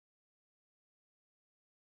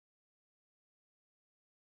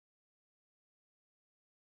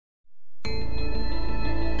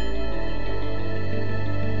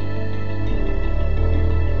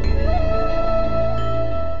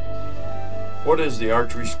what is the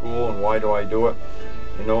archery school and why do I do it?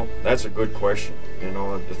 You know, that's a good question. You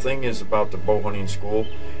know, the thing is about the bow hunting school,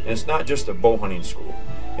 and it's not just a bow hunting school.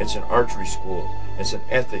 It's an archery school. It's an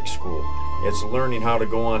ethics school. It's learning how to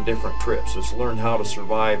go on different trips. It's learning how to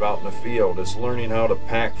survive out in the field. It's learning how to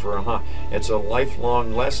pack for a hunt. It's a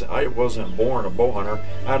lifelong lesson. I wasn't born a bow hunter.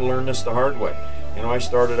 I learned this the hard way. You know,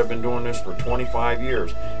 I've been doing this for 25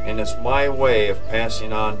 years, and it's my way of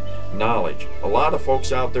passing on knowledge. A lot of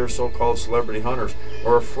folks out there, so-called celebrity hunters,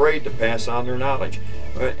 are afraid to pass on their knowledge,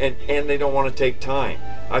 and they don't want to take time.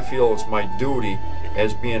 I feel it's my duty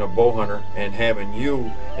as being a bow hunter and having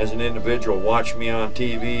you as an individual watch me on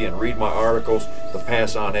TV and read my articles to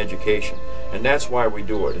pass on education. And that's why we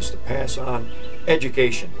do it, is to pass on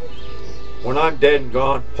education. When I'm dead and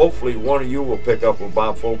gone, hopefully one of you will pick up where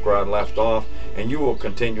Bob Folkrod left off, and you will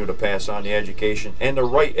continue to pass on the education, and the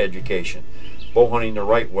right education. Bow hunting the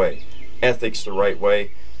right way, ethics the right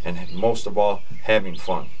way, and most of all, having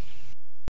fun.